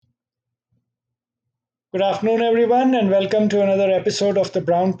Good afternoon, everyone, and welcome to another episode of the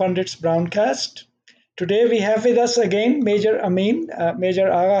Brown Pundits Browncast. Today, we have with us again Major Amin. Major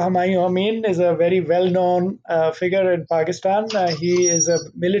Agha Humayun Amin is a very well known figure in Pakistan. He is a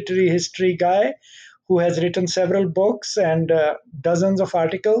military history guy who has written several books and dozens of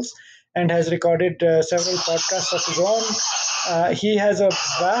articles and has recorded several podcasts of his own. He has a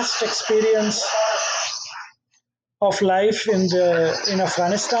vast experience of life in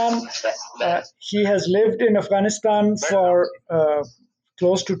Afghanistan. He has lived in Afghanistan for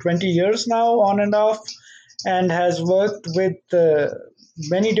close to 20 years now, on and off, and has worked with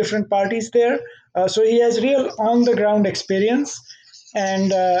many different parties there. So he has real on the ground experience.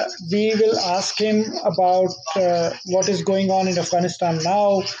 And we will ask him about what is going on in Afghanistan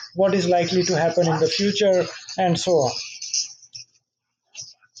now, what is likely to happen in the future, and so on.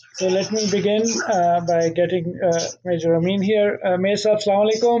 So let me begin by getting Major Amin here. Mayor Saab, Assalamu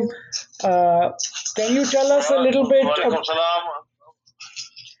alaikum. Uh, can you tell us a little bit?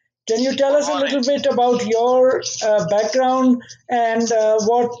 Can you tell us a little bit about your background and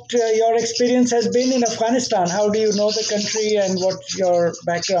what your experience has been in Afghanistan? How do you know the country and what your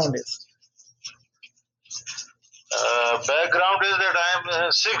background is? Background is that I am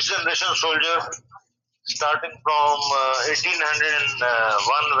a sixth generation soldier, starting from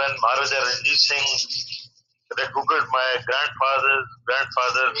 1801 when Maharaja Ranjit Singh recruited my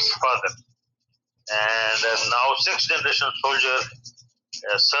grandfather's father. And now sixth generation soldier,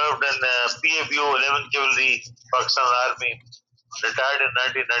 served in PFU 11 Cavalry, Pakistan Army, retired in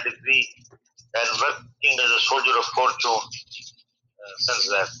 1993 and working as a soldier of fortune since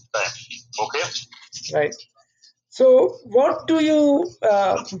that time. Okay? Right. So, what do you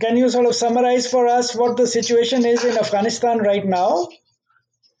can you sort of summarize for us what the situation is in Afghanistan right now?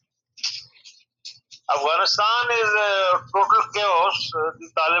 Afghanistan is total chaos. The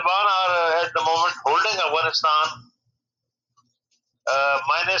Taliban are at the moment holding Afghanistan,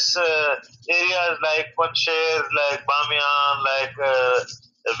 minus areas like Panjshir, like Bamiyan, like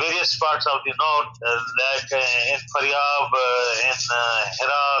various parts of the north, like in Faryab, in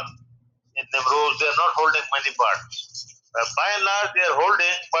Herat, in Nimroz. They are not holding many parts. By and large, they are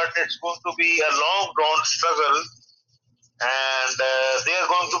holding, but it's going to be a long drawn struggle, and they are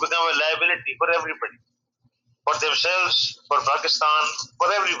going to become a liability for everybody, for themselves, for Pakistan,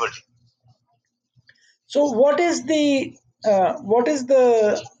 for everybody. So, what is the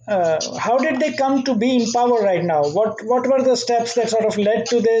how did they come to be in power right now? What were the steps that sort of led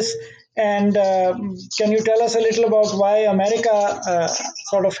to this? And can you tell us a little about why America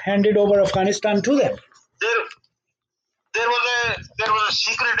sort of handed over Afghanistan to them? There, there was a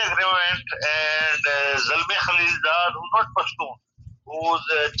secret agreement, and Zalmi Khalilzad, who's not Pashtun, who's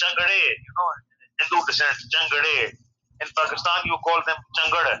Changade, Hindu descent, Changade. In Pakistan, you call them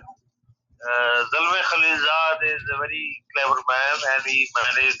Changad. Zalmi Khalilzad is a very clever man, and he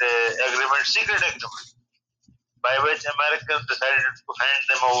managed the agreement, secret agreement, by which Americans decided to hand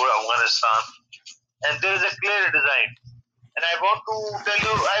them over Afghanistan. And there is a clear design. And I want to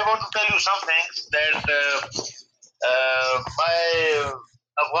tell you some things that my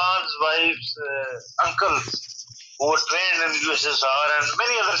Afghan's wife's uncles who were trained in USSR and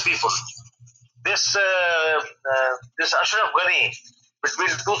many other people. This Ashraf Ghani, between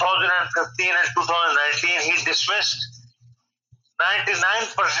 2015 and 2019, he dismissed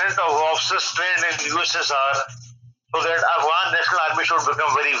 99% of officers trained in USSR so that Afghan National Army should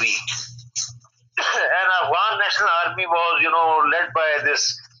become very weak. And Afghan National Army was, led by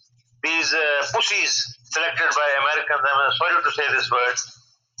these pussies selected by Americans. I'm sorry to say this word.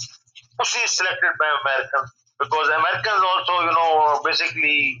 Pussies selected by Americans, because Americans also,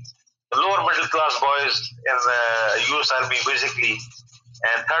 basically lower middle class boys in the U.S. Army, basically,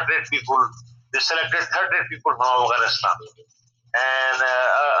 and third-rate people. They selected third-rate people from Afghanistan, and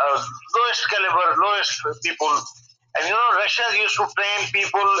lowest caliber, lowest people. And Russians used to train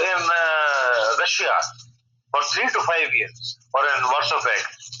people in Russia for 3 to 5 years, or in Warsaw Pact.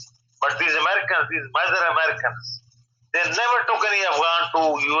 But these Americans, these mother Americans, they never took any Afghan to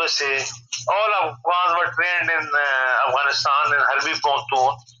USA. All Afghans were trained in Afghanistan in Harbi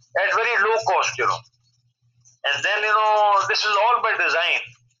Pontoon at very low cost, And then, this is all by design,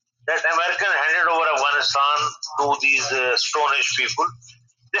 that Americans handed over Afghanistan to these Stone Age people.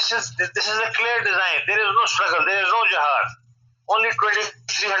 This is a clear design. There is no struggle. There is no jihad. Only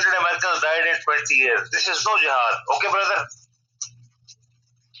 2,300 Americans died in 20 years. This is no jihad. Okay, brother?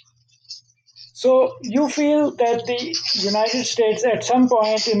 So you feel that the United States, at some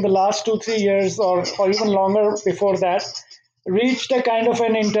point in the last 2 3 years, or even longer before that, reached a kind of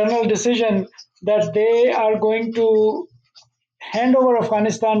an internal decision that they are going to hand over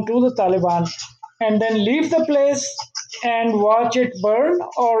Afghanistan to the Taliban, and then leave the place and watch it burn,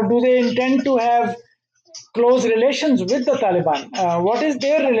 or do they intend to have close relations with the Taliban? What is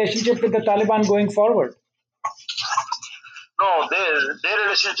their relationship with the Taliban going forward? No, their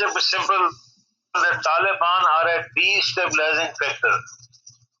relationship is simple. The Taliban are a destabilizing factor.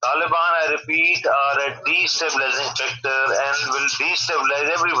 Taliban, I repeat, are a destabilizing factor and will destabilize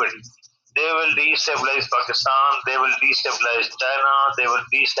everybody. They will destabilize Pakistan, they will destabilize China, they will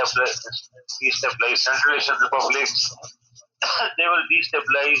destabilize Central Asian republics, they will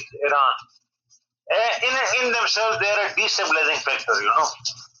destabilize Iran. In themselves, they are a destabilizing factor,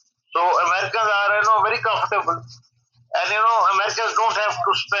 So Americans are, very comfortable. And, Americans don't have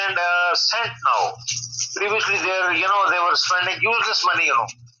to spend a cent now. Previously, they were spending useless money,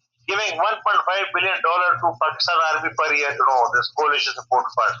 giving $1.5 billion to Pakistan Army per year, this coalition support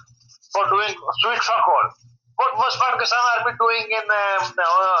fund for doing sweet fuck all. What was Pakistan Army doing in the Afghan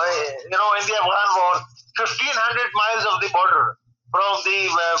war? 1,500 miles of the border from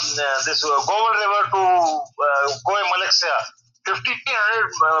the this Gomal River to Goy Malaysia. 1,500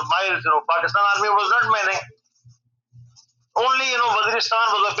 miles. Pakistan Army was not manning. Only Waziristan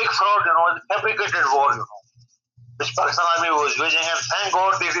was a big fraud. A fabricated war. Which Pakistan Army was waging, and thank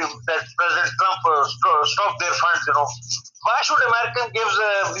God that President Trump stopped their funds. Why should American give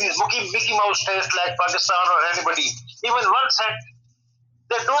these Mickey Mouse states like Pakistan or anybody even 1 cent?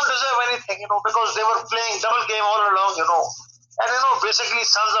 They don't deserve anything, because they were playing double game all along, And basically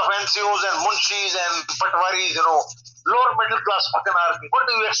sons of NCOs and munshis and patwaris, lower middle class fucking army. What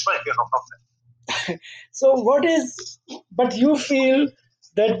do you expect, from them? So, what is, but you feel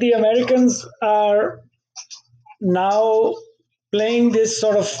that the Americans are now playing this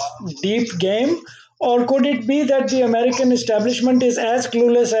sort of deep game, or could it be that the American establishment is as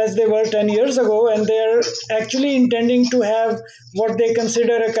clueless as they were 10 years ago and they're actually intending to have what they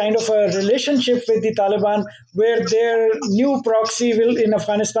consider a kind of a relationship with the Taliban, where their new proxy will in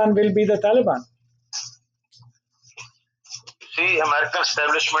Afghanistan will be the Taliban? See, American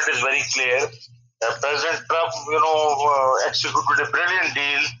establishment is very clear. President Trump, executed a brilliant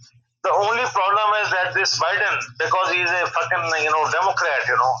deal. The only problem is that this Biden, because he's a fucking, Democrat,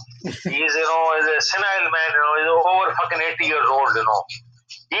 he's, is a senile man, he's over fucking 80 years old,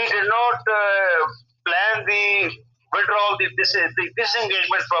 He did not plan the withdrawal, the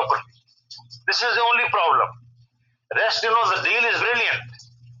disengagement properly. This is the only problem. Rest, the deal is brilliant.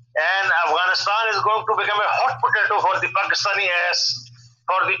 And Afghanistan is going to become a hot potato for the Pakistani ass,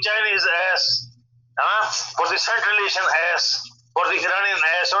 for the Chinese ass, for the Central Asian ass, for the Iranian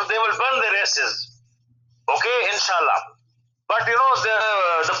ass, or they will burn their asses. Okay, inshallah. But the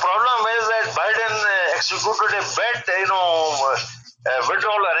problem is that Biden executed a bad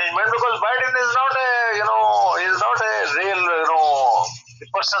withdrawal arrangement, because Biden is not a real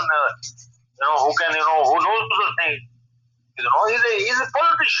person who can who knows the thing. He's a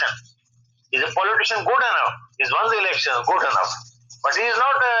politician. He's a politician good enough. He's won the election good enough. But he is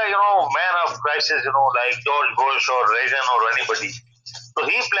not a man of crisis, like George Bush or Reagan or anybody. So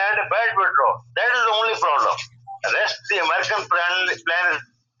he planned a bad withdrawal. That is the only problem. The rest, the American plan is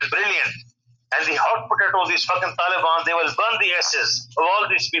brilliant. And the hot potato, these fucking Taliban, they will burn the asses of all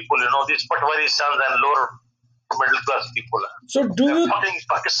these people, these Patwari sons and lower middle class people. So do They're you fucking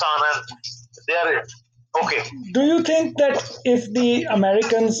Pakistan, and they are okay. do you think that if the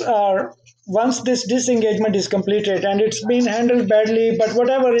Americans are, once this disengagement is completed and it's been handled badly, but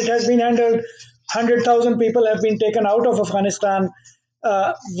whatever it has been handled, 100,000 people have been taken out of Afghanistan.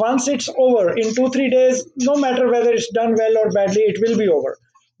 Once it's over in 2 3 days, no matter whether it's done well or badly, it will be over.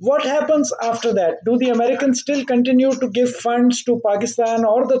 What happens after that? Do the Americans still continue to give funds to Pakistan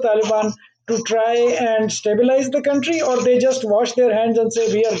or the Taliban to try and stabilize the country, or they just wash their hands and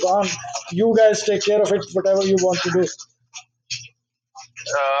say, "We are gone. You guys take care of it, whatever you want to do"?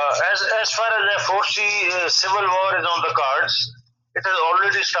 As far as I foresee, civil war is on the cards. It has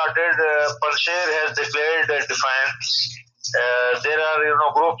already started. Panjshir has declared defiance. There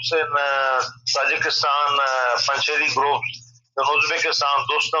are groups in Tajikistan, Panjshiri groups, in Uzbekistan,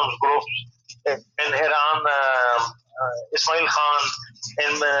 Dostam's groups, in Iran, Ismail Khan,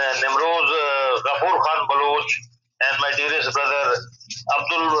 in Nimroz, Ghafoor Khan Baloch, and my dearest brother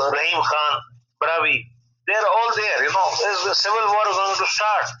Abdul Rahim Khan Bravi. They're all there. Is the civil war going to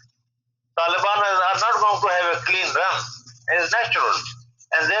start? Taliban are not going to have a clean run. It's natural.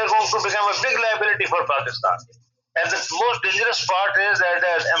 And they're going to become a big liability for Pakistan. And the most dangerous part is that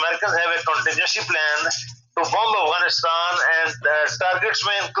Americans have a contingency plan to bomb Afghanistan, and targets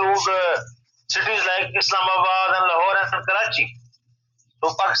may include cities like Islamabad and Lahore and Karachi.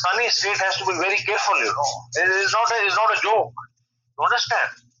 So Pakistani state has to be very careful, It is not a joke. You understand?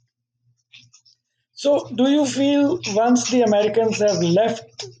 So, do you feel once the Americans have left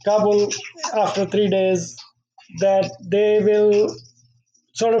Kabul after 3 days that they will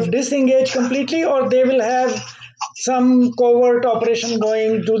sort of disengage completely, or they will have some covert operation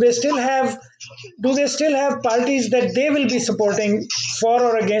going? Do they still have parties that they will be supporting for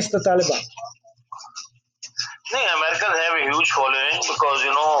or against the Taliban? No, Americans have a huge following because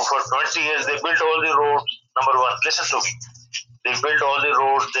for 20 years they built all the roads. Number one, listen to me. They built all the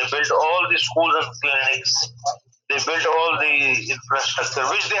roads. They built all the schools and clinics. They built all the infrastructure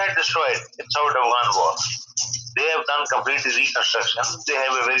which they had destroyed in South Afghan war. They have done complete reconstruction. They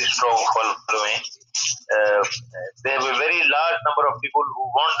have a very strong following. Uh, they have a very large number of people who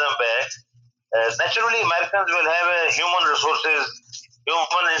want them back. Naturally, Americans will have human resources,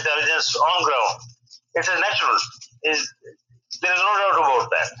 human intelligence on ground. It is natural. Is There is no doubt about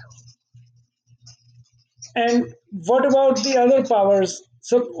that. And what about the other powers?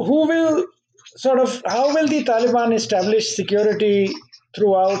 So, who will how will the Taliban establish security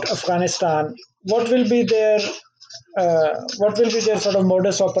throughout Afghanistan? What will be their sort of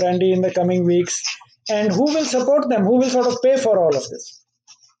modus operandi in the coming weeks? And who will support them? Who will sort of pay for all of this?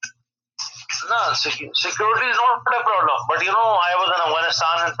 No, security is not a problem. But I was in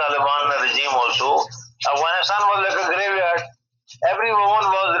Afghanistan and Taliban regime also. Afghanistan was like a graveyard. Every woman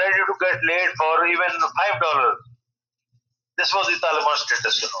was ready to get laid for even $5. This was the Taliban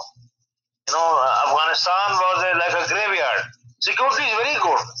status. Afghanistan was like a graveyard. Security is very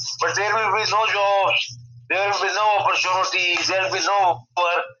good, but there will be no jobs, there will be no opportunity, there will be no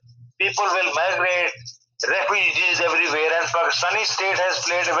work. People will migrate, refugees everywhere, and Pakistani state has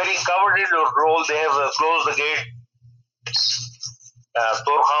played a very cowardly role. They have closed the gate.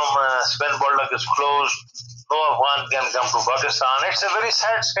 Torkham, Sven Boldak is closed. No Afghan can come to Pakistan. It's a very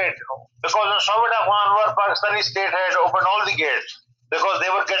sad state. Because in Soviet Afghan war, Pakistani state had opened all the gates because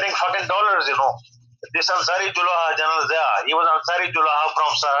they were getting fucking dollars. This Ansari Julaha, General Zia, he was Ansari Julaha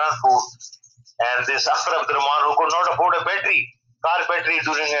from Saharanpur, and this Akhtar Abdurrahman, who could not afford a car battery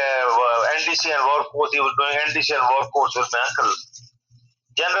during NDC and war course. He was doing NDC and war course with my uncle.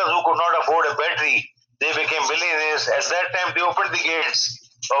 Generals who could not afford a battery, they became billionaires. At that time, they opened the gates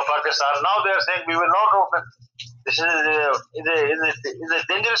of Pakistan. Now they are saying we will not open. This is a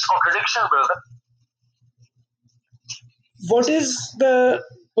dangerous contradiction, brother. What is the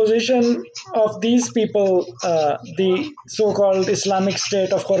position of these people, the so-called Islamic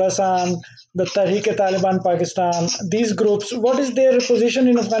State of Khorasan, the Tehrik-e-Taliban Pakistan, these groups? What is their position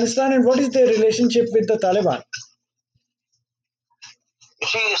in Afghanistan, and what is their relationship with the Taliban? You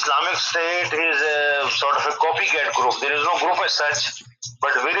see, Islamic State is a sort of a copycat group. There is no group as such,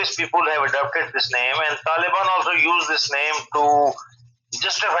 but various people have adopted this name, and Taliban also use this name to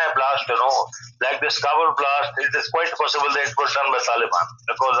justify a blast. Like this Kabul blast. It is quite possible that it was done by Taliban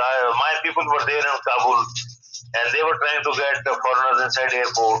because my people were there in Kabul, and they were trying to get the foreigners inside the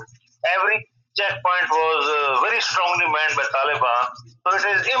airport. Every checkpoint was very strongly manned by Taliban, so it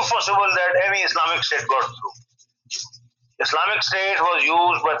is impossible that any Islamic State got through. Islamic State was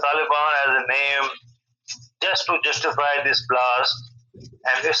used by Taliban as a name just to justify this blast,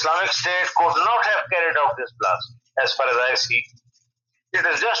 and Islamic State could not have carried out this blast, as far as I see. It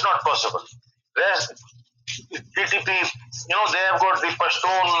is just not possible. Rest, TTP, they have got the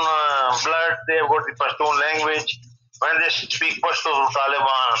Pashtun blood, they have got the Pashtun language. When they speak Pashto to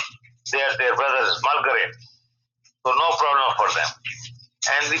Taliban, they are their brothers, Malgare. So no problem for them.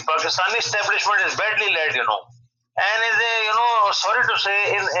 And the Pakistani establishment is badly led. And sorry to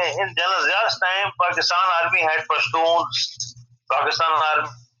say, in General Zia's time, Pakistan army had Pashtuns, Pakistan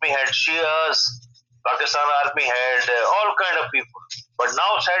army had Shias, Pakistan army had all kind of people. But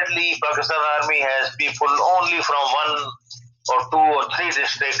now, sadly, Pakistan army has people only from one or two or three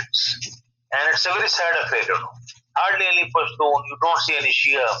districts, and it's a very sad affair. Hardly any Pashtun, you don't see any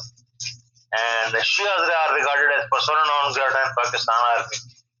Shia, and the Shias are regarded as persona non grata in Pakistan army.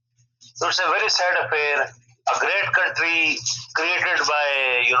 So it's a very sad affair. A great country created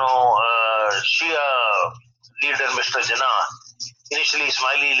by Shia leader Mr. Jinnah, initially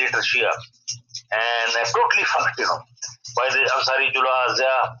Ismaili, later Shia, and totally fucked, by the Ansari Julaha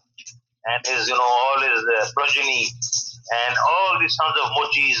Zia and his all his progeny, and all the sons of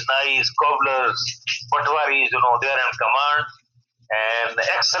Mochis, Nais, cobblers, Patwaris, they are in command, and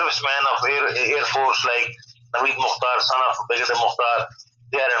ex-servicemen of Air Force like Naveed Mukhtar, son of Brigadier Mukhtar,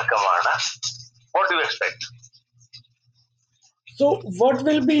 they are in command. What do you expect? So, what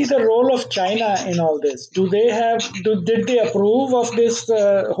will be the role of China in all this? Did they approve of this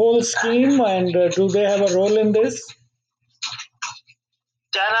whole scheme, and do they have a role in this?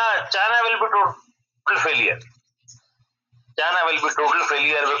 China will be total failure. China will be total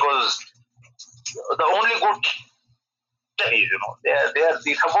failure because the only good Chinese. They are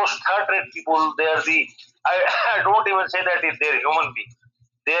the most third-rate people. They are the I, I don't even say that they're human beings.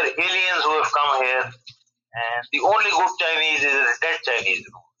 They are aliens who have come here, and the only good Chinese is a dead Chinese.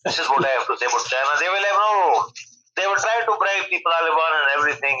 This is what I have to say about China. They will have no. They will try to bribe the Taliban and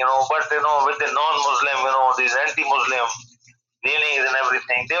everything, but with the non-Muslim, these anti-Muslim leanings and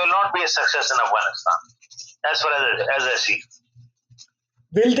everything, they will not be a success in Afghanistan. As far as I see.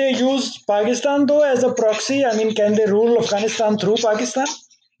 Will they use Pakistan though as a proxy? I mean, can they rule Afghanistan through Pakistan?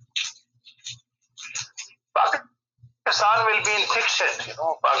 Pakistan will be in thick shit.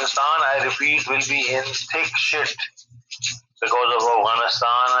 Pakistan, I repeat, will be in thick shit because of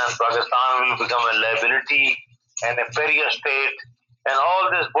Afghanistan, and Pakistan will become a liability and a pariah state, and all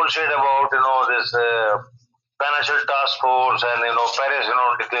this bullshit about this financial task force and Paris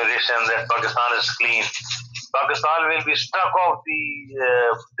declaration that Pakistan is clean. Pakistan will be struck off the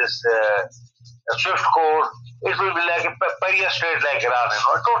this Swift code. It will be like a pariah state like Iran,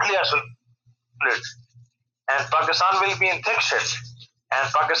 totally isolated. And Pakistan will be in thick shit. And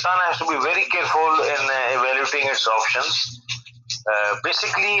Pakistan has to be very careful in evaluating its options.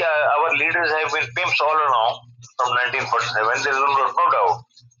 Basically, our leaders have been pimps all along from 1947. There is no doubt.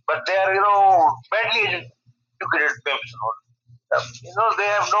 But they are, badly educated pimps. They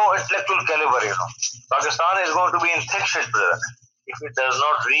have no intellectual caliber. Pakistan is going to be in thick shit, brother, if it does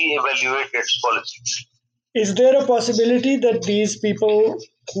not re-evaluate its policies. Is there a possibility that these people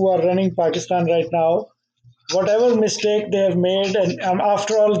who are running Pakistan right now, whatever mistake they have made, and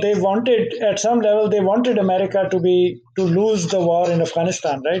after all, they wanted at some level they wanted America to lose the war in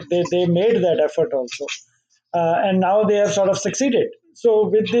Afghanistan, right? They made that effort also, and now they have sort of succeeded. So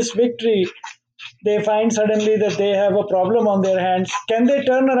with this victory, they find suddenly that they have a problem on their hands. Can they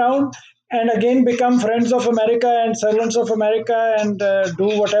turn around and again become friends of America and servants of America and do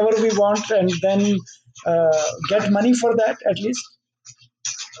whatever we want and then get money for that at least?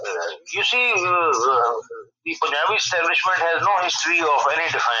 You see, the Punjabi establishment has no history of any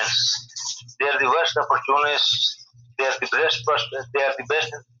defense. They are the worst opportunists. They are the best. They are the best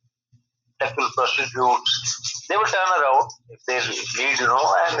intellectual prostitutes. They will turn around if they need,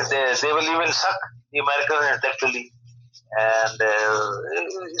 and they will even suck the Americans intellectually, and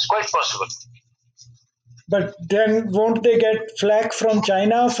it's quite possible. But then won't they get flack from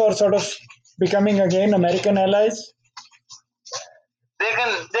China for sort of becoming again American allies? They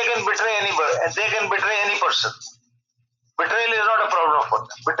can betray anybody. They can betray any person. Betrayal is not a problem for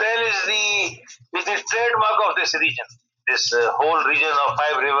them. Betrayal is the trademark of this region, this whole region of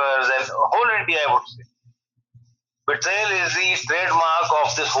five rivers and whole India, I would say. Betrayal is the trademark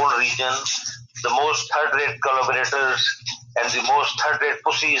of this whole region. The most third-rate collaborators and the most third-rate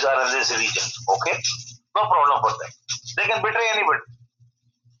pussies are in this region. Okay, no problem for them. They can betray anybody.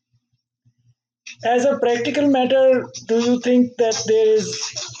 As a practical matter, do you think that there is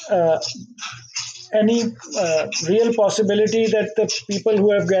uh, any real possibility that the people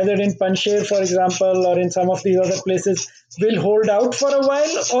who have gathered in Panjshir, for example, or in some of these other places, will hold out for a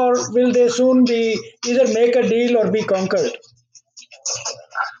while, or will they soon be either make a deal or be conquered?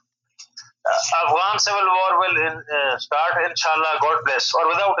 Afghan civil war will start, inshallah, God bless, or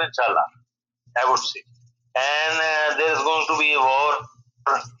without inshallah, I would say. And there is going to be a war.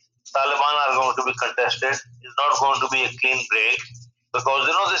 Taliban are going to be contested. It's not going to be a clean break because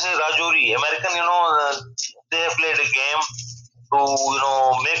this is Rajouri. American, they have played a game to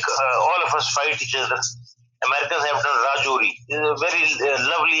make all of us fight each other. Americans have done Rajouri. It's a very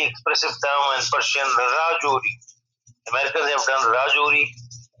lovely, expressive term in Persian, Rajouri. Americans have done Rajouri,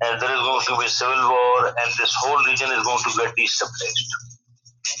 and there is going to be civil war, and this whole region is going to get destabilized.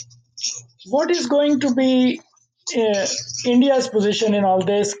 What is going to be uh, India's position in all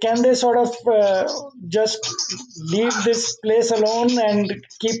this? Can they sort of just leave this place alone and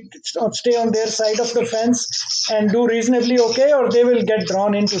stay on their side of the fence and do reasonably okay, or they will get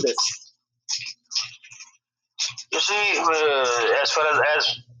drawn into this? You see, as far as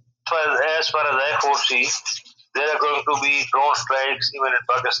I foresee, there are going to be drone strikes even in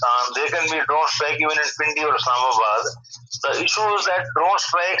Pakistan. There can be drone strike even in Pindi or Islamabad. The issue is that drone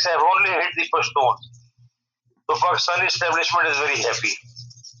strikes have only hit the Pashtuns. The Pakistani establishment is very happy.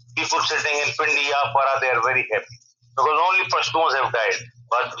 People sitting in Pindi, Yapara, they are very happy because only Pashtuns have died.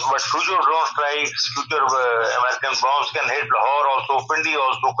 But future drone strikes, future American bombs can hit Lahore also, Pindi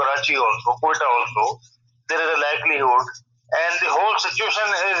also, Karachi also, Quetta also. There is a likelihood, and the whole situation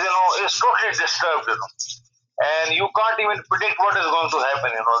is totally disturbed. And you can't even predict what is going to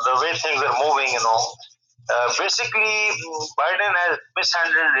happen. The way things are moving. Basically, Biden has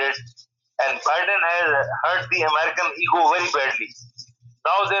mishandled it, and Biden has hurt the American ego very badly.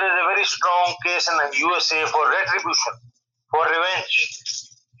 Now there is a very strong case in the USA for retribution, for revenge.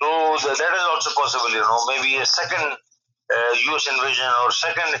 So that is also possible, maybe a second US invasion or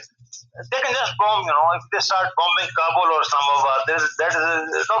second. They can just bomb, if they start bombing Kabul or Islamabad, that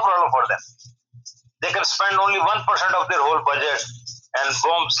is no problem for them. They can spend only 1% of their whole budget and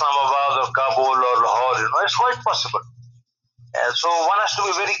bomb Islamabad or Kabul or Lahore, it's quite possible. So one has to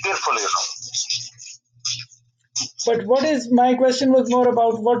be very careful. But what is my question was more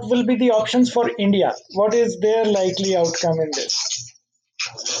about what will be the options for India? What is their likely outcome in this?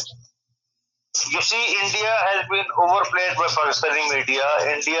 You see, India has been overplayed by Pakistani media.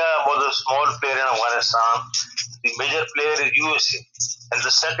 India was a small player in Afghanistan. The major player is USA, and the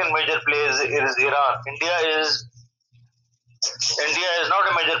second major player is Iran. India is not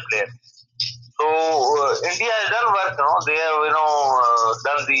a major player. So India has done work. They have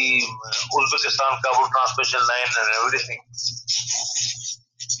done the Uzbekistan Kabul transmission line and everything.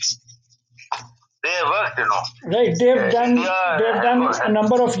 They have worked. Right, they have done India a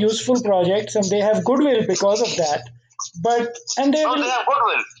number of useful projects and they have goodwill because of that. But and they no, will they have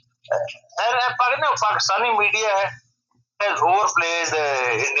goodwill. And Pakistani media has overplayed the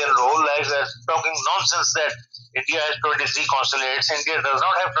Indian role, like talking nonsense that India has 23 consulates. India does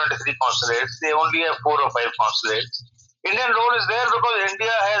not have 23 consulates. They only have 4 or 5 consulates. Indian role is there because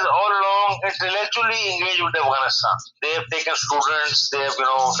India has all along intellectually engaged with Afghanistan. They have taken students. They have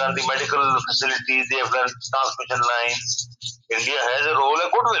done the medical facilities. They have done transmission lines. India has a role, a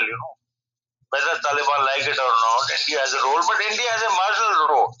goodwill. Whether Taliban like it or not, India has a role, but India has a marginal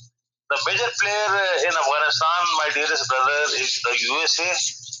role. The major player in Afghanistan, my dearest brother, is the USA,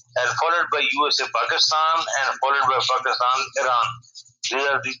 and followed by USA Pakistan, and followed by Pakistan Iran. These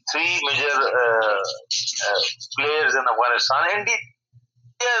are the three major players in Afghanistan. India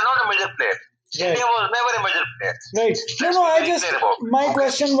is not a major player. right. India was never a major player. Right. No, Let's no, be I very just, clear about it. my Okay?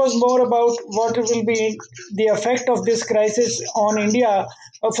 question was more about what will be the effect of this crisis on India.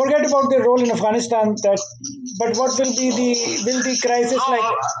 Forget about the role in Afghanistan, but what will the crisis No, like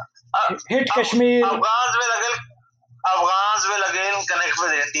hit Kashmir? Afghans will again connect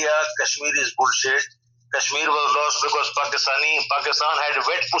with India. Kashmir is bullshit. Kashmir was lost because Pakistan had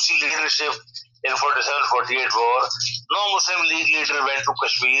wet pussy leadership in 47-48 war. No Muslim League leader went to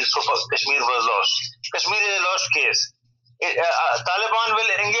Kashmir, so Kashmir was lost. Kashmir is a lost case. Taliban will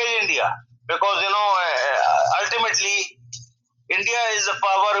engage India because ultimately India is a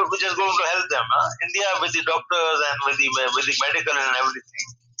power which is going to help them. India with the doctors and with the medical and everything.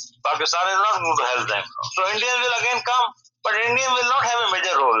 Pakistan is not going to help them. So Indians will again come, but India will not have a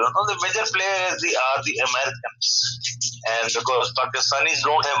major role. The major player are the Americans, and because Pakistanis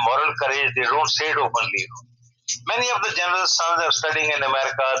don't have moral courage, they don't say it openly. Many of the generals' sons are studying in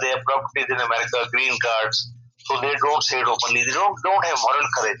America. They have properties in America, green cards, so they don't say it openly. They don't have moral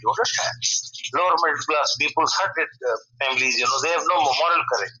courage. You understand? Lower middle class people, certain families, they have no moral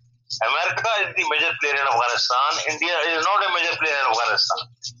courage. America is the major player in Afghanistan. India is not a major player in Afghanistan.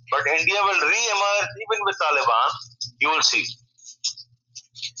 But India will re-emerge even with Taliban. You will see.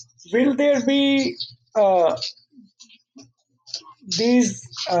 Will there be these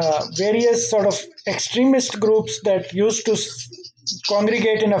various sort of extremist groups that used to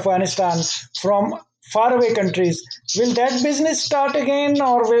congregate in Afghanistan from faraway countries? Will that business start again,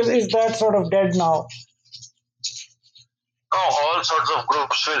 or is that sort of dead now? No, all sorts of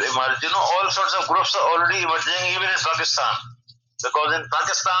groups will emerge. All sorts of groups are already emerging even in Pakistan. Because in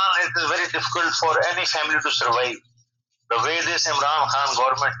Pakistan, it is very difficult for any family to survive. The way this Imran Khan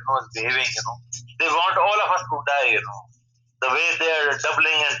government is behaving, they want all of us to die. The way they are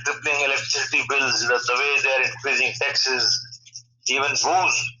doubling and tripling electricity bills, the way they are increasing taxes, even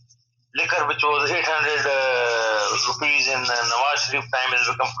booze, liquor, which was 800 rupees in Nawaz Sharif time, has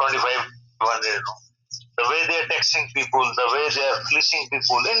become 2,500. The way they are taxing people, the way they are fleecing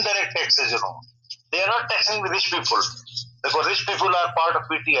people, indirect taxes. They are not taxing the rich people because rich people are part of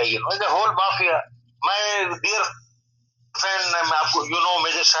PTI. The whole mafia. My dear friend,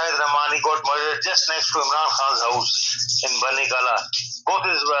 Major Shahid Rahmani got murdered just next to Imran Khan's house in Bani Kala. Both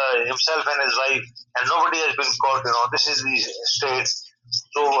himself and his wife, and nobody has been caught. This is the state.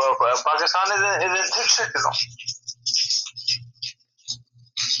 So Pakistan is in thick shit.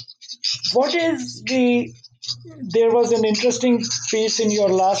 What is the there was an interesting piece in your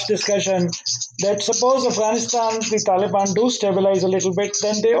last discussion that suppose Afghanistan, the Taliban do stabilize a little bit,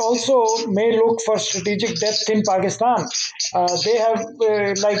 then they also may look for strategic depth in Pakistan. They have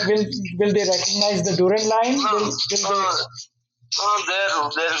like will they recognize the Durand line? No, Will they? no,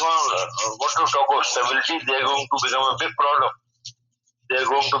 they're going what to talk about stability. They're going to become a big problem. They're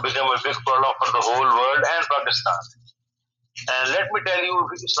going to become a big problem for the whole world and Pakistan. And let me tell you,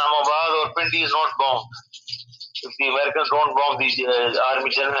 if Islamabad or Pindi is not bombed, if the Americans don't bomb the Army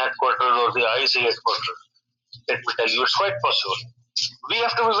General Headquarters or the ISA headquarters, let me tell you, it's quite possible. We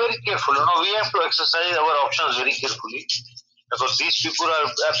have to be very careful. We have to exercise our options very carefully because these people are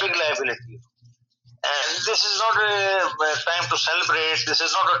a big liability. And this is not a time to celebrate. This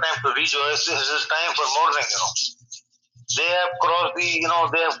is not a time to rejoice. This is a time for mourning. They have crossed they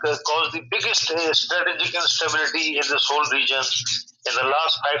have caused the biggest strategic instability in this whole region in the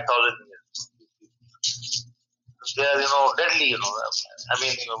last 5,000 years. They are, deadly. I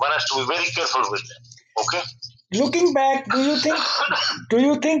mean, one has to be very careful with them. Okay. Looking back, do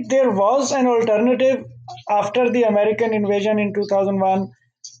you think there was an alternative after the American invasion in 2001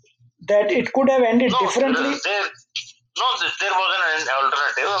 that it could have ended No, differently? there wasn't an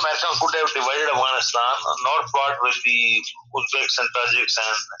alternative. America could have divided Afghanistan, north part with the Uzbeks and Tajiks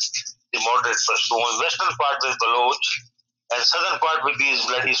and the moderate Pashtuns, western part with Baloch, and southern part with these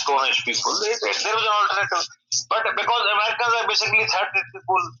bloody Stone Age people. There was an alternative. But because Americans are basically third-rate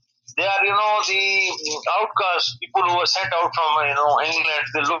people, they are, the outcasts, people who were sent out from, England,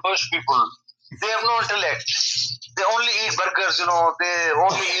 the lowest people. They have no intellect. They only eat burgers, they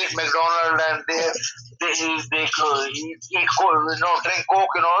only eat McDonald's and they drink Coke,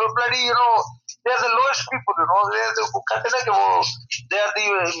 bloody, they are the lowest people, they are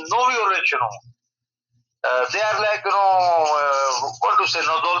the Novi rich. They are like, what to say,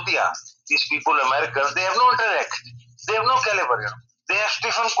 Nodoltia. These people, Americans, they have no intellect. They have no caliber. They have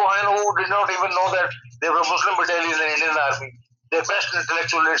Stephen Cohen, who did not even know that there were Muslim battalions in the Indian Army. Their best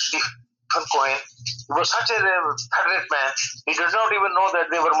intellectual is Stephen Cohen. He was such a third-rate man. He did not even know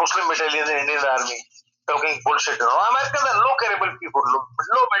that there were Muslim battalions in the Indian Army. Talking bullshit. Americans are low caliber people,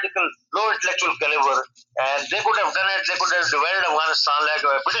 low medical, low intellectual caliber, and they could have done it. They could have divided Afghanistan like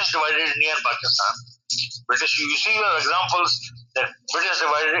British divided India and Pakistan. British, you see your examples that British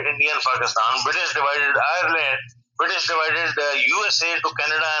divided India and Pakistan, British divided Ireland, British divided USA to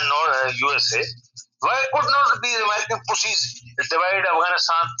Canada and USA. Why could not the American pussies divide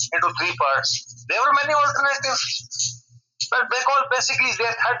Afghanistan into three parts? There were many alternatives. But because basically they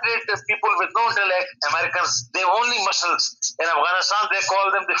are third-rate people with no intellect, Americans, they have only muscles. In Afghanistan, they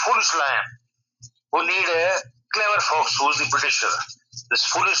call them the foolish lion, who need a clever fox, who is the Britisher. This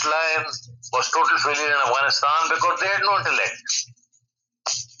foolish lion was total failure in Afghanistan because they had no intellect.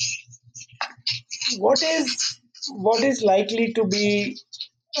 What is likely to be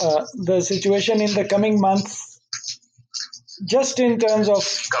the situation in the coming months, just in terms of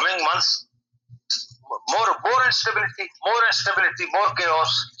Coming months, more instability, more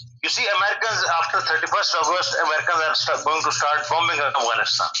chaos. You see, Americans after 31st August, Americans are going to start bombing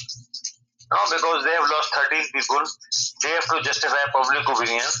Afghanistan. Because they have lost 13 people, they have to justify public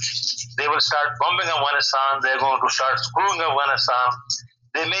opinion. They will start bombing Afghanistan. They are going to start screwing Afghanistan.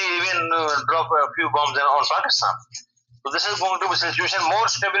 They may even drop a few bombs on Pakistan. So this is going to be a situation, more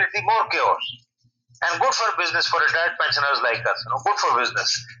stability, more chaos. And good for business, for retired pensioners like us. Good for business.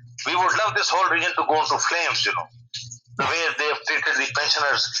 We would love this whole region to go into flames, the way they have treated the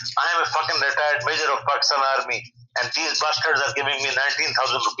pensioners. I am a fucking retired major of Pakistan Army, and these bastards are giving me 19,000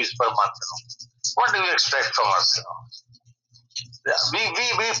 rupees per month. What do you expect from us? We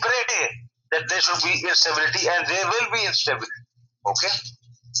pray that there should be instability, and there will be instability. Okay.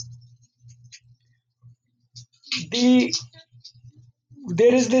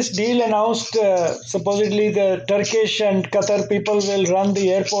 There is this deal announced. Supposedly, the Turkish and Qatar people will run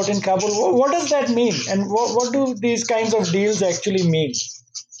the airport in Kabul. What does that mean, and what do these kinds of deals actually mean?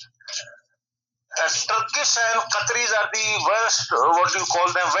 Turkish and Qataris are the worst, what do you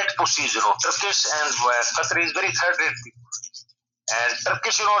call them, wet pussies. Turkish and Qataris, very third-rate people. And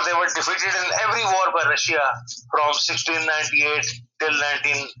Turkish, they were defeated in every war by Russia from 1698 till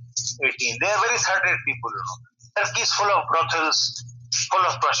 1918. They are very third-rate people. Turkey is full of brothels, full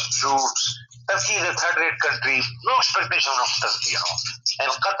of prostitutes. Turkey is a third-rate country. No expectation of Turkey.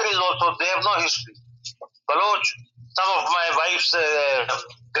 And Qatar is also, they have no history. Baloch, some of my wife's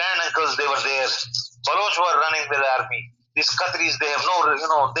granduncles, they were there. Baloch were running the army. These Qataris, they have no,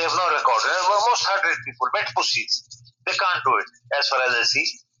 they have no record. Most third-rate people, wet pussies. They can't do it. As far as I see,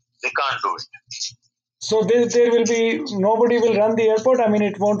 they can't do it. So there will be nobody will run the airport. I mean,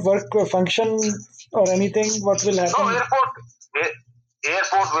 it won't work, function or anything. What will happen? No, airport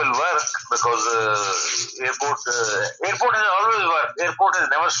will work because airport has always worked. Airport has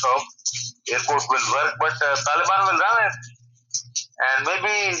never stopped. Airport will work, but Taliban will run it, and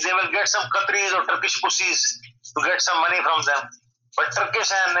maybe they will get some Qataris or Turkish pussies to get some money from them. But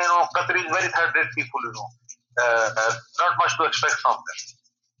Turkish and Qataris, very third-rate people. Not much to expect from them.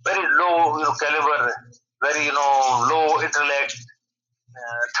 Very low, caliber, very low intellect,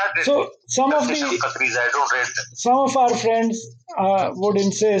 third rate So Qataris. I don't rate them. some of our friends would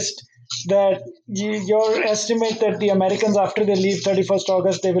insist that your estimate that the Americans, after they leave 31st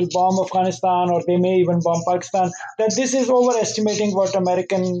August, they will bomb Afghanistan or they may even bomb Pakistan, that this is overestimating what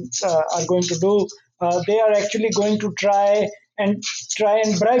Americans are going to do. They are actually going to and try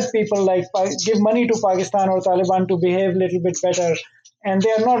and bribe people, like give money to Pakistan or Taliban to behave a little bit better, and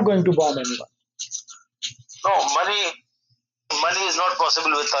they are not going to bomb anyone. No, money is not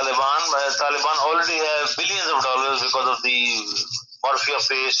possible with Taliban. Taliban already have billions of dollars because of the morphia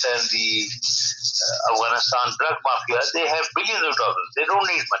paste and the Afghanistan drug mafia. They have billions of dollars. They don't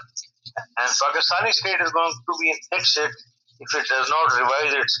need money. And Pakistani state is going to be in thick shit if it does not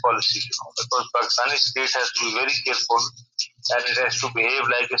revise its policy. Because Pakistani state has to be very careful and it has to behave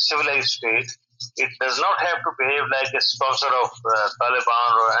like a civilized state. It does not have to behave like a sponsor of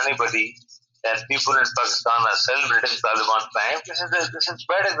Taliban or anybody. And people in Pakistan are celebrating Taliban crime. This is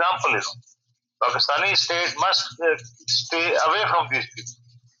bad example. Pakistani state must stay away from these people.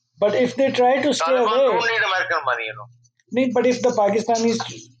 But if they try to stay Taliban away, don't need American money. but if the Pakistani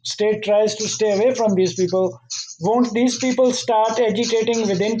state tries to stay away from these people, won't these people start agitating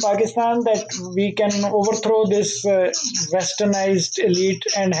within Pakistan that we can overthrow this westernized elite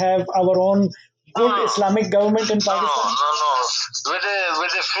and have our own No, good no, Islamic government in no, no, Pakistan? no, no.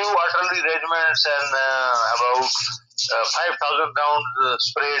 With a few artillery regiments and about 5,000 rounds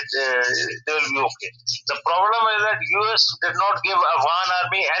sprayed, they will be okay. The problem is that US did not give Afghan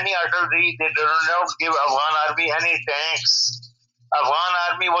army any artillery. They did not give Afghan army any tanks. Afghan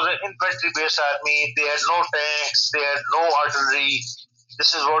army was an infantry-based army. They had no tanks. They had no artillery.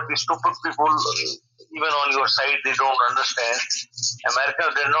 This is what the stupid people, even on your side, they don't understand. America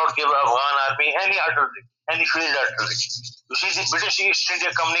did not give Afghan army any artillery, any field artillery. You see, the British East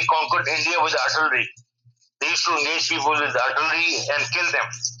India Company conquered India with artillery. They used to engage people with artillery and kill them.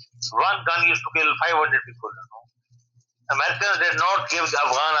 One gun used to kill 500 people. Americans did not give the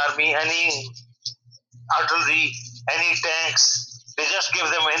Afghan army any artillery, any tanks. They just give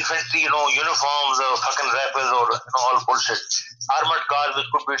them infantry, uniforms or fucking rifles or all bullshit. Armored cars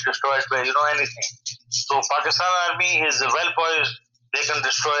which could be destroyed by anything. So Pakistan army is well poised. They can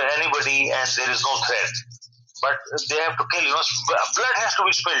destroy anybody and there is no threat. But they have to kill. Blood has to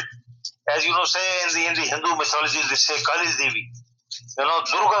be spilled. As say in the Hindu mythology, they say Kali Devi,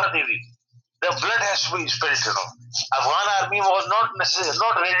 Durga Devi. The blood has to be spilled. Afghan army was not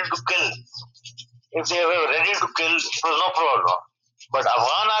ready to kill. If they were ready to kill, it was no problem. But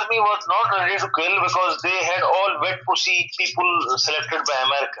Afghan army was not ready to kill because they had all wet pussy people selected by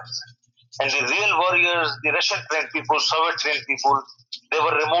Americans. And the real warriors, the Russian trained people, Soviet trained people, they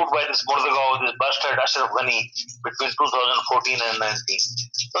were removed by this Mordogao, this bastard Ashraf Ghani between 2014 and 19.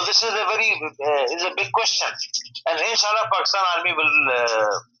 So this is is a big question. And inshallah, Pakistan army will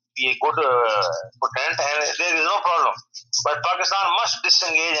be a good potent and there is no problem. But Pakistan must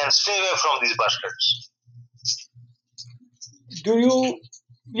disengage and stay away from these bastards. Do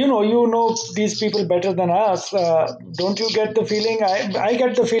you know these people better than us? Don't you get the feeling? I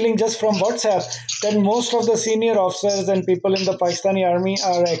get the feeling just from WhatsApp that most of the senior officers and people in the Pakistani army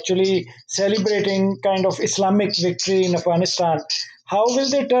are actually celebrating kind of Islamic victory in Afghanistan. How will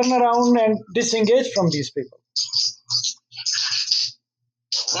they turn around and disengage from these people?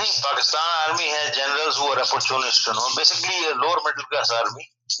 Pakistan army has generals who are opportunists. Basically a lower middle class army.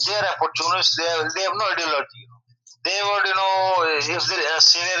 They are opportunists. They have no ideology. They would, if the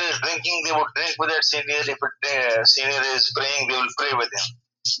senior is drinking, they would drink with that senior. If a senior is praying, they will pray with him.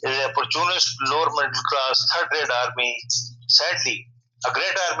 It's an opportunist, lower middle class, third-rate army. Sadly, a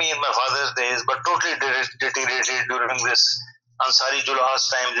great army in my father's days, but totally deteriorated during this Ansari Julah's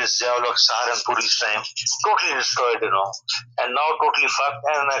time, this Ziaul Saharanpuri's time. Totally destroyed, and now totally fucked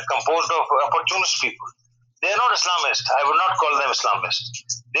and composed of opportunist people. They are not Islamists. I would not call them Islamists.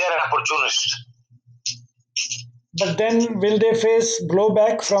 They are opportunists. But then, will they face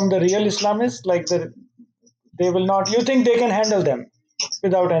blowback from the real Islamists? They will not. You think they can handle them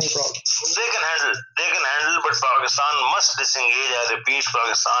without any problem? They can handle, but Pakistan must disengage. I repeat,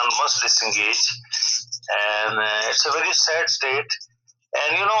 Pakistan must disengage, and it's a very sad state.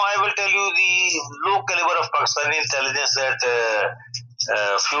 And I will tell you the low caliber of Pakistani intelligence that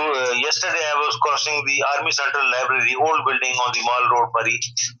yesterday I was crossing the Army Central Library, old building on the Mall Road, Murray,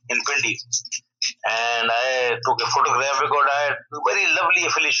 in Pindi. And I took a photograph because I had a very lovely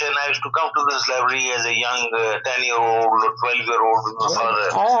affiliation. I used to come to this library as a young 10-year-old or 12-year-old with my father.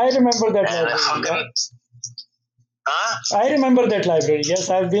 I remember that library. I remember that library. Yes,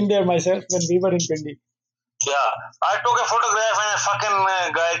 I've been there myself when we were in Pindi. Yeah, I took a photograph and a fucking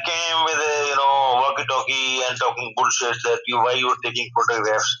guy came with a walkie-talkie and talking bullshit that why you were taking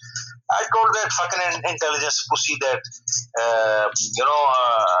photographs. I told that fucking intelligence pussy that there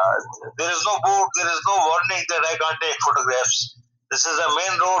is no board, there is no warning that I can't take photographs. This is a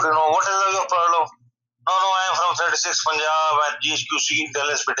main road. What is your problem? No, no, I am from 36 Punjab and GHQC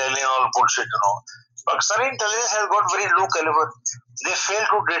intelligence battalion, all bullshit. Pakistani intelligence has got very low caliber. They failed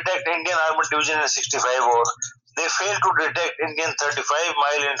to detect Indian Armored Division in 65 war. They failed to detect Indian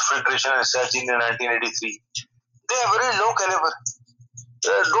 35-mile infiltration and searching in 1983. They are very low caliber.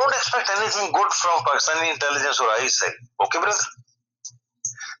 Don't expect anything good from Pakistani intelligence or ISI. Okay, brother?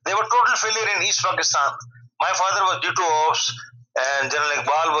 They were total failure in East Pakistan. My father was D2 Ops and General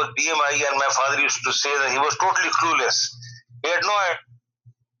Iqbal was BMI, and my father used to say that he was totally clueless. He had no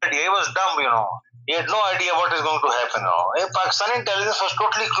idea. He was dumb. He had no idea what is going to happen. Pakistani intelligence was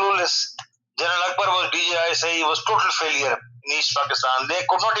totally clueless. General Akbar was DJI, say he was total failure in East Pakistan. They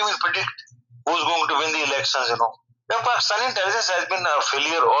could not even predict who's going to win the elections. The Pakistani intelligence has been a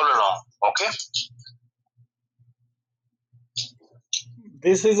failure all along. Okay.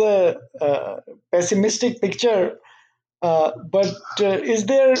 This is a pessimistic picture, but is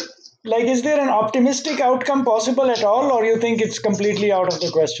there an optimistic outcome possible at all, or you think it's completely out of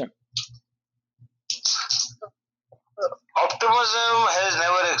the question? Optimism has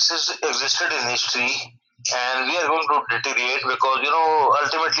never existed in history, and we are going to deteriorate because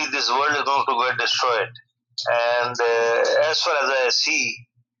ultimately this world is going to get destroyed. And as far as I see,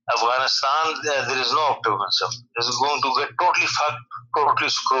 Afghanistan, there is no optimism. This is going to get totally fucked, totally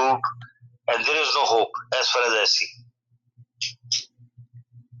screwed, and there is no hope as far as I see.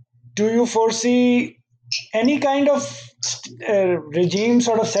 Do you foresee any kind of regime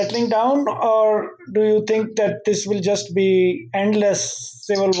sort of settling down, or do you think that this will just be endless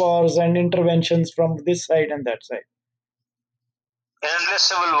civil wars and interventions from this side and that side? Endless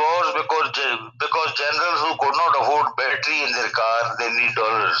civil wars because generals who could not afford battery in their car, they need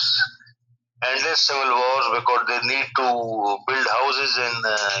dollars. Endless civil wars because they need to build houses in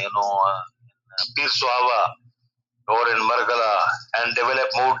Pir Suava or in Margala and develop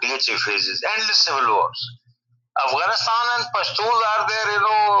more DHA phases. Endless civil wars. Afghanistan and Pashtuns are their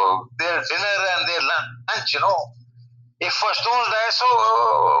dinner and their lunch. If Pashtuns die, so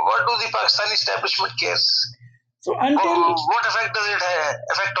what do the Pakistani establishment cares? So until What effect does it have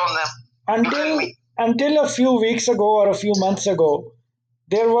effect on them? You tell until me. until a few weeks ago or a few months ago,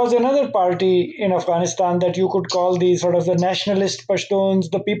 there was another party in Afghanistan that you could call the sort of the nationalist Pashtuns,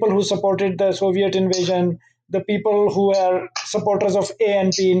 the people who supported the Soviet invasion, the people who are supporters of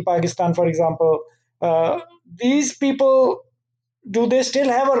ANP in Pakistan, for example. These people, do they still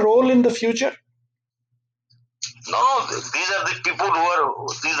have a role in the future? No, these are the people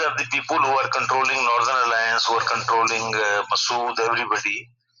who are controlling Northern Alliance, who are controlling Masood, everybody.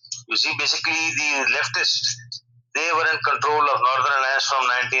 You see, basically the leftists, they were in control of Northern Alliance from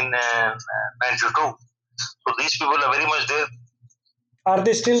 1992. So these people are very much there. Are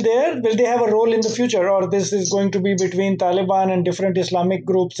they still there? Will they have a role in the future, or this is going to be between Taliban and different Islamic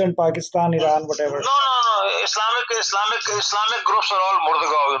groups and Pakistan, Iran, No, whatever? no, no. Islamic groups are all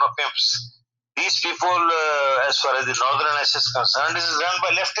Murdagaon, pimps. These people, as far as the Northern Alliance is concerned, this is run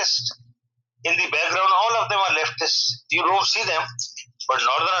by leftists. In the background, all of them are leftists. You don't see them. But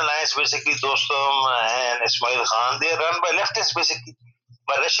Northern Alliance, basically, Dostum and Ismail Khan, they are run by leftists, basically,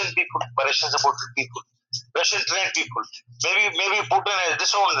 by Russian people, by Russian supported people, Russian trained people. Maybe Putin has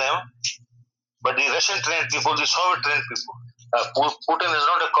disowned them, but the Russian trained people, the Soviet trained people. Putin is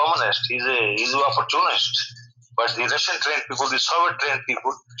not a communist; he's an opportunist. But the Russian trained people, the Soviet trained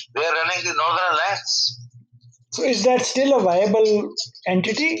people, they are running the Northern Alliance. So is that still a viable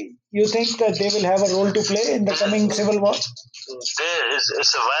entity? You think that they will have a role to play in the coming civil war?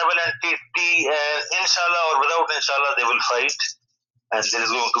 It's a viable entity, and inshallah or without inshallah, they will fight, and there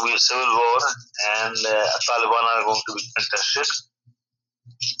is going to be a civil war, and Taliban are going to be contested,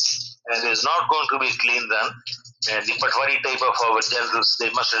 and it is not going to be a clean run. And the Patwari type of our generals, they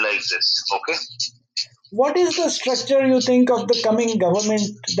must realize this. Okay. What is the structure you think of the coming government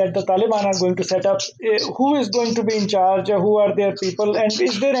that the Taliban are going to set up? Who is going to be in charge? Who are their people? And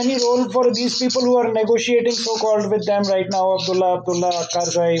is there any role for these people who are negotiating so called with them right now, Abdullah,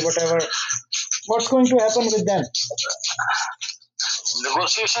 Karzai, whatever? What's going to happen with them?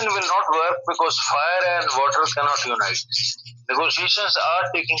 Negotiation will not work because fire and water cannot unite. Negotiations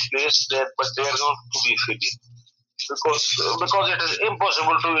are taking place there, but they are going to be failing because it is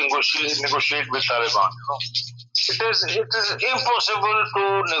impossible to negotiate with Taliban. It is impossible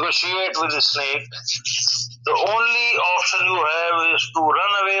to negotiate with a snake The only option you have is to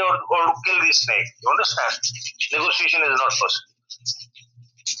run away or to kill the snake. You understand? Negotiation is not possible.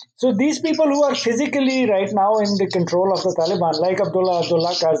 So these people who are physically right now in the control of the Taliban, like Abdullah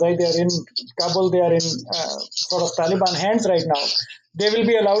Karzai, they are in Kabul, they are in sort of Taliban hands right now. They will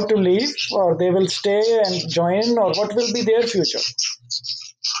be allowed to leave, or they will stay and join, or what will be their future?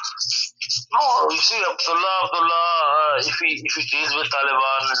 No, you see, Abdullah, if he deals with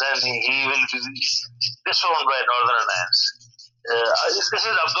Taliban, then he will be disowned by Northern Alliance. This is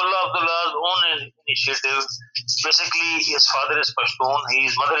Abdullah's own initiative. Basically, his father is Pashtun,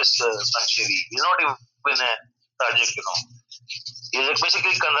 his mother is Pancheri. He's not even a Tajik, you know. He's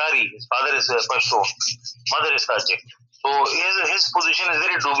basically Kandhari. His father is Pashtun, mother is Tajik. So his position is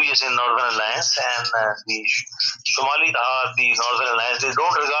very dubious in Northern Alliance, and the Somali the Northern Alliance, they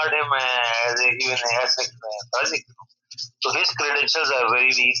don't regard him as even a ethnic Tajik. You know. So his credentials are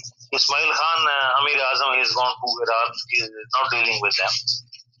very weak. Ismail Khan, Amir Azam, has gone to Iraq. He is not dealing with them,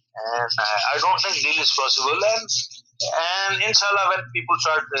 and I don't think deal is possible. And inshallah, when people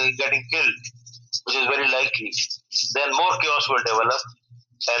start getting killed, which is very likely, then more chaos will develop.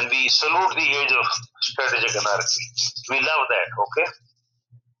 And we salute the age of strategic anarchy. We love that, okay?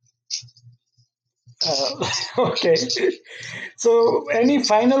 Okay. So, any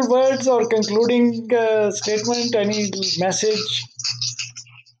final words or concluding statement? Any message?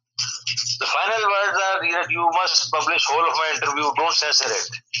 The final words are that you must publish whole of my interview. Don't censor it.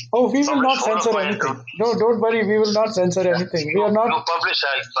 Oh, we will Publish not whole of censor my anything. interview. No, don't worry. We will not censor anything. We are not. You publish,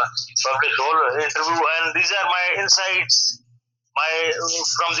 I publish whole interview, and these are my insights.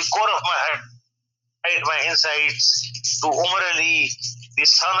 From the core of my heart, my insights to Umar Ali, the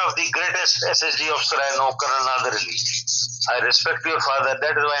son of the greatest SSG of Sarayno, Colonel Nader Ali. I respect your father.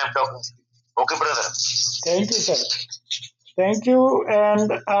 That is why I am talking. Okay, brother. Thank you, sir. Thank you, and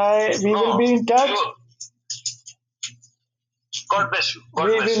we will be in touch. God bless you.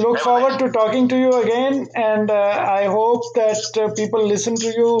 We look forward to talking to you again, and I hope that people listen to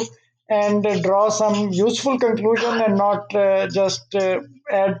you and draw some useful conclusion and not just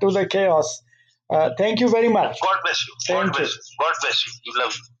add to the chaos. Thank you very much. God bless you. Thank you. God bless you. You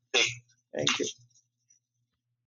love you. Thank you.